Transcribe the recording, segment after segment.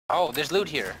Oh, there's loot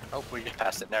here. Oh, we just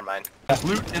passed it. Never mind. There's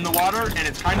loot in the water, and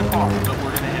it's kind of far, but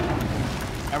we're gonna hit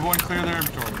it. Everyone clear their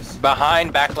inventories.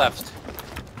 Behind, back left.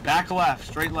 Back left,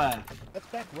 straight left. That's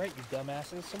back right, you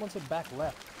dumbasses. Someone said back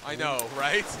left. I know,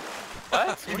 right? What?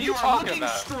 What If are you you are talking looking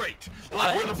about? straight,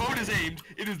 like where the boat is aimed,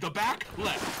 it is the back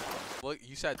left. Look,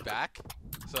 you said back,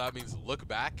 so that means look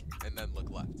back and then look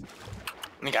left.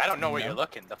 Nigga, I don't know where you're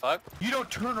looking. The fuck? You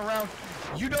don't turn around.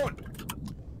 You don't.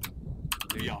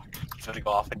 Yuck. It's gonna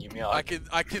go off and you me off. I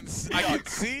can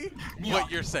see what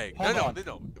you're saying. Hold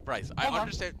No, on. Bryce, I Hold on.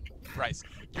 understand. Bryce,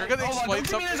 you're gonna Hold on,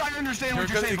 explain don't give me something. this, I understand You're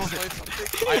what you're gonna saying. explain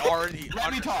something. I already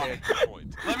Let me talk. understand your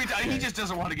point. Let me tell you, he just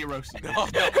doesn't want to get roasted. No,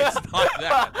 it's not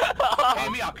that. Hey,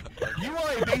 Miak, you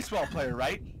are a baseball player,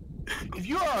 right? If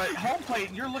you are at home plate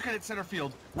and you're looking at center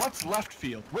field, what's left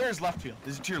field? Where's left field?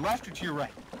 Is it to your left or to your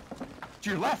right? To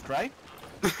your left, right?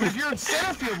 But if you're in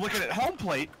center field looking at home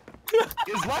plate,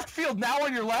 is left field now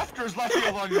on your left or is left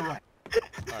field on your right?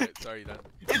 Alright, sorry, you done.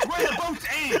 It's where the boat's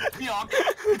aimed, Miak.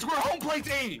 It's where home plate's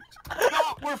aimed.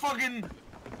 Not where fucking...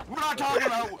 We're not talking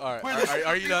about Alright, where the...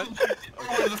 are you done? Or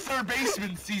where the third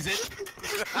baseman sees it.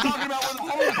 We're talking about where the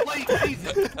home plate sees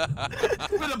it.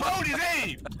 Where the boat is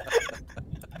aimed.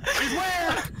 Is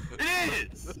where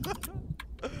it is.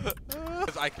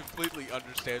 Because I completely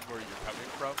understand where you're coming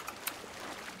from.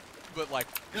 But like,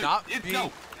 not being...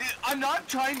 No, I'm not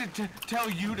trying to tell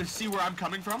you to see where I'm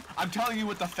coming from. I'm telling you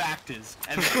what the fact is,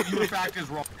 and your fact is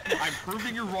wrong. I'm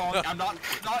proving you're wrong. I'm not.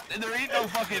 There ain't no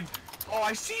fucking. Oh,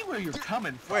 I see where you're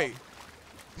coming from. Wait,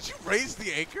 did you raise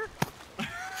the anchor?